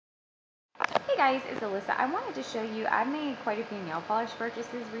guys, it's Alyssa. I wanted to show you, I've made quite a few nail polish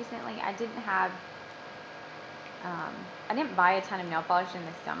purchases recently. I didn't buy a ton of nail polish in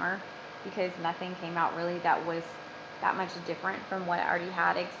the summer because nothing came out really that was that much different from what I already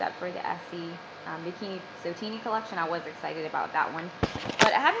had, except for the Essie Bikini Sotini collection. I was excited about that one,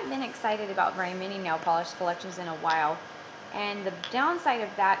 but I haven't been excited about very many nail polish collections in a while. And the downside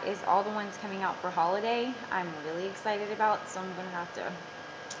of that is all the ones coming out for holiday I'm really excited about, so I'm going to have to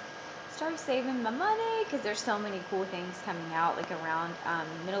start saving my money because there's so many cool things coming out like around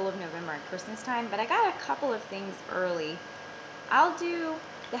middle of November and Christmas time. But I got a couple of things early.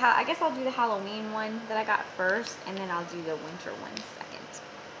 I guess I'll do the Halloween one that I got first, and then I'll do the winter one second.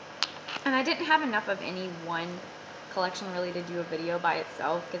 And I didn't have enough of any one collection really to do a video by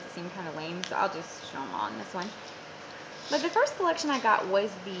itself because it seemed kind of lame, so I'll just show them all in this one. But the first collection I got was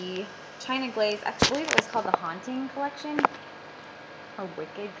the China Glaze. I believe it was called the Haunting collection or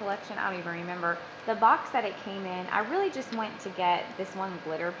Wicked collection. I don't even remember. The box that it came in, I really just went to get this one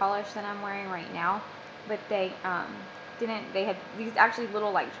glitter polish that I'm wearing right now, but they had these actually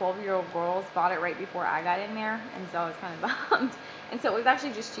little like 12-year-old girls bought it right before I got in there, and so I was kind of bummed. And so it was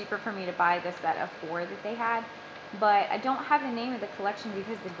actually just cheaper for me to buy the set of 4 that they had. But I don't have the name of the collection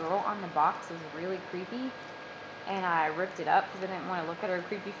because the girl on the box was really creepy, and I ripped it up because I didn't want to look at her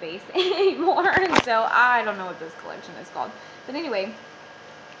creepy face anymore. And so I don't know what this collection is called. But anyway,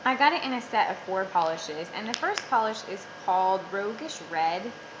 I got it in a set of 4 polishes, and the first polish is called Roguish Red,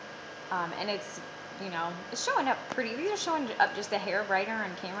 and it's showing up pretty. These are showing up just a hair brighter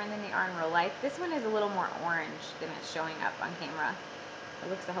on camera than they are in real life. This one is a little more orange than it's showing up on camera. It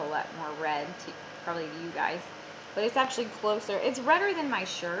looks a whole lot more red, probably to you guys, but it's actually closer. It's redder than my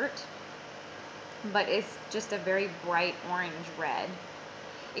shirt, but it's just a very bright orange red.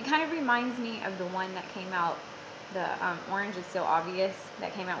 It kind of reminds me of the one that came out, the Orange Is So Obvious,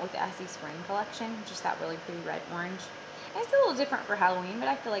 that came out with the Essie Spring collection, just that really pretty red orange. And it's a little different for Halloween, but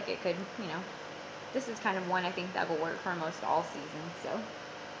I feel like it could, this is kind of one I think that will work for most all seasons. So,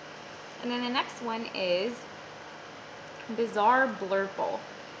 and then the next one is Bizarre Blurple,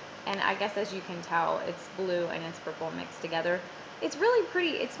 and I guess as you can tell, it's blue and it's purple mixed together. It's really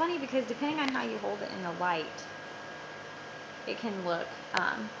pretty. It's funny because depending on how you hold it in the light, it can look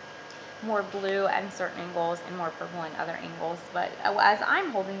more blue at certain angles and more purple in other angles. But as I'm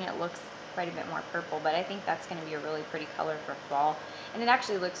holding it, it looks quite a bit more purple. But I think that's going to be a really pretty color for fall. And it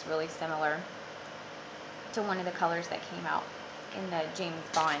actually looks really similar to one of the colors that came out in the James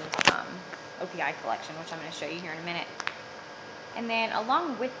Bond OPI collection, which I'm going to show you here in a minute. And then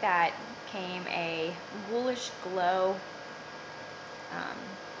along with that came a Ghoulish Glow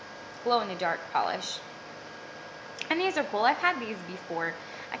in the dark polish, and these are cool. I've had these before.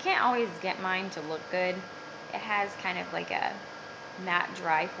 I can't always get mine to look good. It has kind of like a matte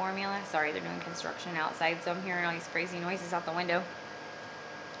dry formula. Sorry, they're doing construction outside, so I'm hearing all these crazy noises out the window.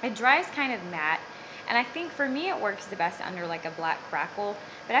 It dries kind of matte, and I think for me it works the best under like a black crackle,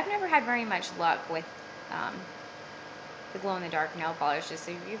 but I've never had very much luck with the glow in the dark nail polishes.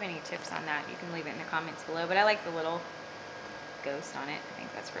 So if you have any tips on that, you can leave it in the comments below. But I like the little ghost on it. I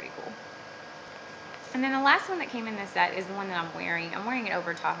think that's pretty cool. And then the last one that came in this set is the one that I'm wearing. I'm wearing it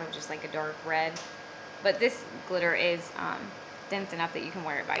over top of just like a dark red, but this glitter is dense enough that you can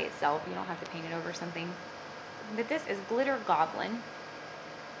wear it by itself. You don't have to paint it over something. But this is Glitter Goblin,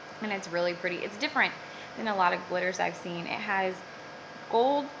 and it's really pretty. It's different than a lot of glitters I've seen. It has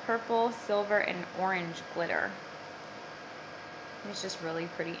gold, purple, silver, and orange glitter. It's just really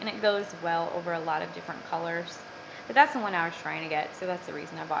pretty, and it goes well over a lot of different colors. But that's the one I was trying to get, so that's the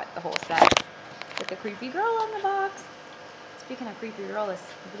reason I bought the whole set with the creepy girl on the box. Speaking of creepy girl, this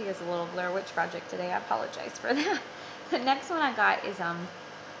video is a little Blair Witch Project today. I apologize for that. The next one I got is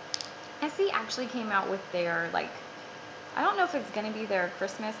Essie actually came out with their, I don't know if it's going to be their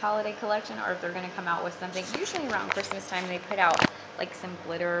Christmas holiday collection or if they're going to come out with something. Usually around Christmas time they put out like some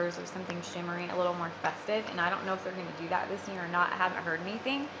glitters or something shimmery, a little more festive, and I don't know if they're going to do that this year or not. I haven't heard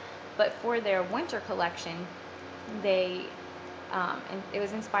anything. But for their winter collection, they and it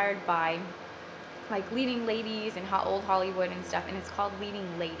was inspired by like leading ladies and old Hollywood and stuff, and it's called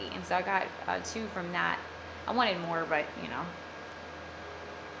Leading Lady. And so I got 2 from that. I wanted more, but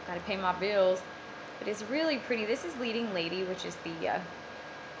gotta pay my bills. But it's really pretty. This is Leading Lady, which is the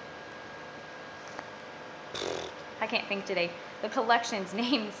I can't think today. The collection's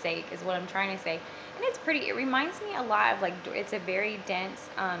namesake is what I'm trying to say. And it's pretty. It reminds me a lot of it's a very dense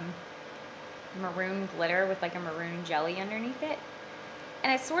maroon glitter with like a maroon jelly underneath it.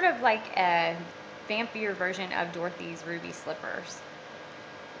 And it's sort of like a vampier version of Dorothy's Ruby Slippers.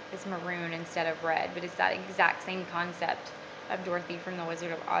 It's maroon instead of red, but it's that exact same concept of Dorothy from the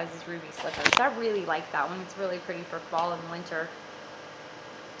Wizard of Oz's ruby slippers. So I really like that one. It's really pretty for fall and winter.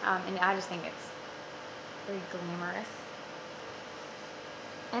 And I just think it's very glamorous.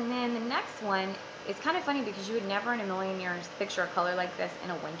 And then the next one is kind of funny because you would never in a million years picture a color like this in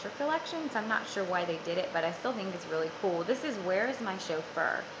a winter collection, so I'm not sure why they did it, but I still think it's really cool. This is Where Is My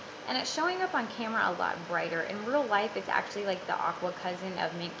Chauffeur? And it's showing up on camera a lot brighter. In real life, it's actually like the aqua cousin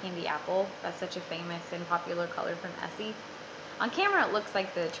of Mint Candy Apple. That's such a famous and popular color from Essie. On camera, it looks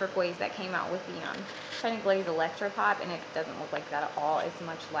like the turquoise that came out with the kind of Glaze Electro Pop, and it doesn't look like that at all. It's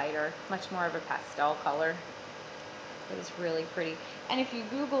much lighter, much more of a pastel color. It is really pretty. And if you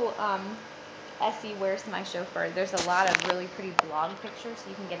Google Essie, Where's My Chauffeur, there's a lot of really pretty blog pictures, so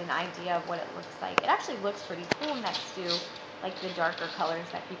you can get an idea of what it looks like. It actually looks pretty cool next to like the darker colors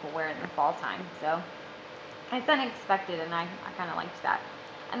that people wear in the fall time. So it's unexpected, and I kind of liked that.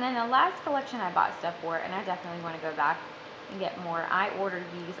 And then the last collection I bought stuff for, and I definitely want to go back and get more. I ordered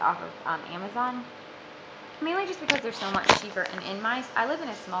these off of Amazon, mainly just because they're so much cheaper. And I live in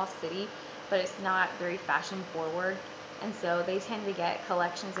a small city, but it's not very fashion forward, and so they tend to get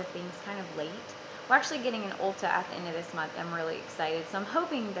collections of things kind of late. We're actually getting an Ulta at the end of this month. I'm really excited, so I'm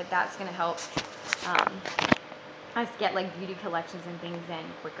hoping that that's going to help us get like beauty collections and things in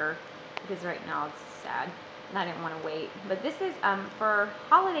quicker, because right now it's sad and I didn't want to wait. But this is for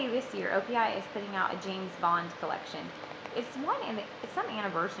holiday this year, OPI is putting out a James Bond collection. It's some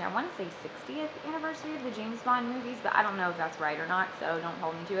anniversary. I want to say 60th anniversary of the James Bond movies, but I don't know if that's right or not, so don't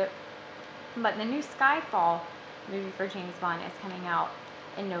hold me to it. But the new Skyfall movie for James Bond is coming out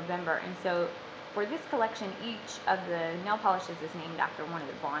in November, and so for this collection, each of the nail polishes is named after one of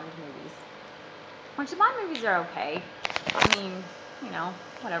the Bond movies. Which the Bond movies are okay. I mean, you know,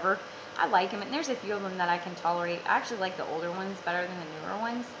 whatever. I like them, and there's a few of them that I can tolerate. I actually like the older ones better than the newer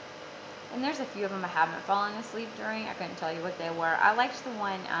ones. And there's a few of them I haven't fallen asleep during. I couldn't tell you what they were. I liked the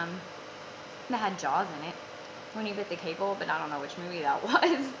one that had Jaws in it, when he bit the cable, but I don't know which movie that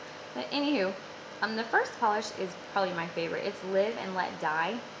was. But anywho, the first polish is probably my favorite. It's Live and Let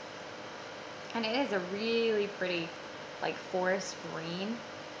Die. And it is a really pretty, like, forest green.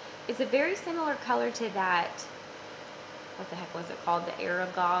 It's a very similar color to that, what the heck was it called? The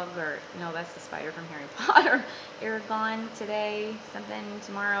Aragog, or, no, that's the spider from Harry Potter. Aragon today, something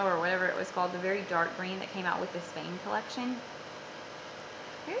tomorrow, or whatever it was called. The very dark green that came out with the Spain collection.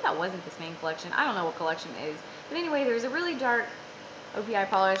 Maybe that wasn't the Spain collection. I don't know what collection it is. But anyway, there's a really dark OPI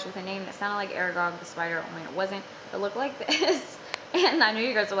polish with a name that sounded like Aragog the spider, only it wasn't. It looked like this. And I know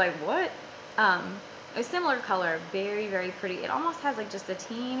you guys are like, what? A similar color, very, very pretty. It almost has like just a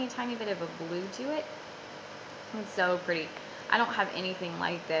teeny tiny bit of a blue to it. It's so pretty. I don't have anything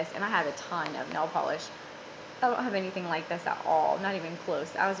like this, and I have a ton of nail polish. I don't have anything like this at all, not even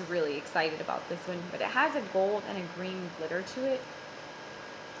close. I was really excited about this one, but it has a gold and a green glitter to it.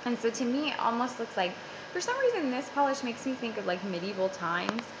 And so to me, it almost looks like, for some reason, this polish makes me think of like medieval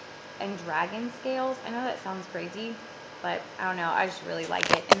times and dragon scales. I know that sounds crazy, but I don't know, I just really like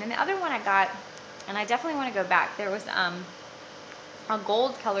it. And then the other one I got, and I definitely want to go back, there was a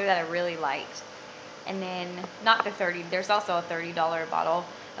gold color that I really liked. And then, not the 30, there's also a $30 bottle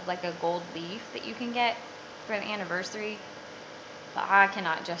of like a gold leaf that you can get for an anniversary. But I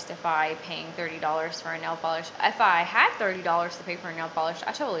cannot justify paying $30 for a nail polish. If I had $30 to pay for a nail polish,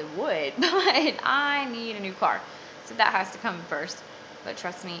 I totally would. But I need a new car, so that has to come first. But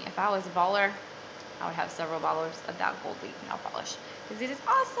trust me, if I was a baller, I would have several bottles of that gold leaf nail polish, because it is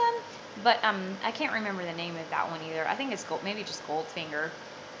awesome. But I can't remember the name of that one either. I think it's gold, maybe just Goldfinger.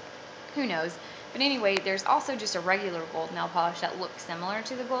 Who knows? But anyway, there's also just a regular gold nail polish that looks similar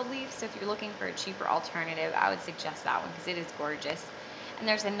to the gold leaf. So if you're looking for a cheaper alternative, I would suggest that one, because it is gorgeous. And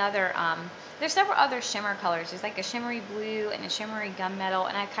there's another, there's several other shimmer colors. There's like a shimmery blue and a shimmery gunmetal,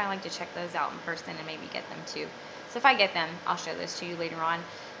 and I kind of like to check those out in person and maybe get them too. So if I get them, I'll show those to you later on.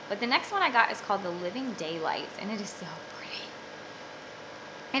 But the next one I got is called the Living Daylights, and it is so pretty.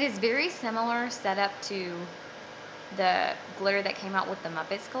 It is very similar setup to the glitter that came out with the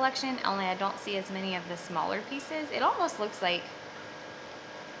Muppets collection, only I don't see as many of the smaller pieces. It almost looks like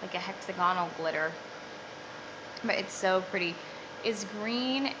a hexagonal glitter, but it's so pretty. It's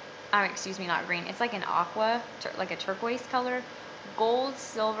green, excuse me, not green. It's like an aqua, like a turquoise color, gold,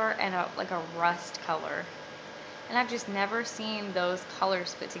 silver, and like a rust color. And I've just never seen those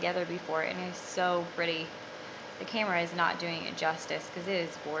colors put together before, and it is so pretty. The camera is not doing it justice, because it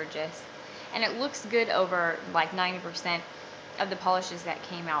is gorgeous. And it looks good over like 90% of the polishes that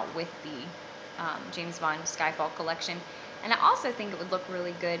came out with the James Bond Skyfall collection. And I also think it would look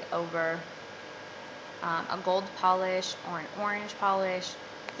really good over a gold polish or an orange polish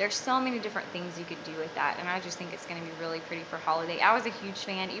There's so many different things you could do with that, and I just think it's going to be really pretty for holiday. I was a huge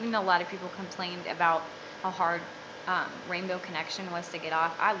fan, even though a lot of people complained about how hard Rainbow Connection was to get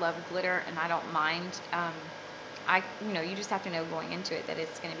off. I love glitter, and I don't mind. You just have to know going into it that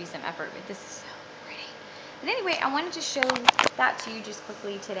it's going to be some effort, but this is so pretty. But anyway, I wanted to show that to you just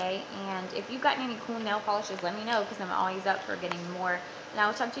quickly today, and if you've gotten any cool nail polishes, let me know, because I'm always up for getting more, and I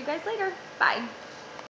will talk to you guys later. Bye.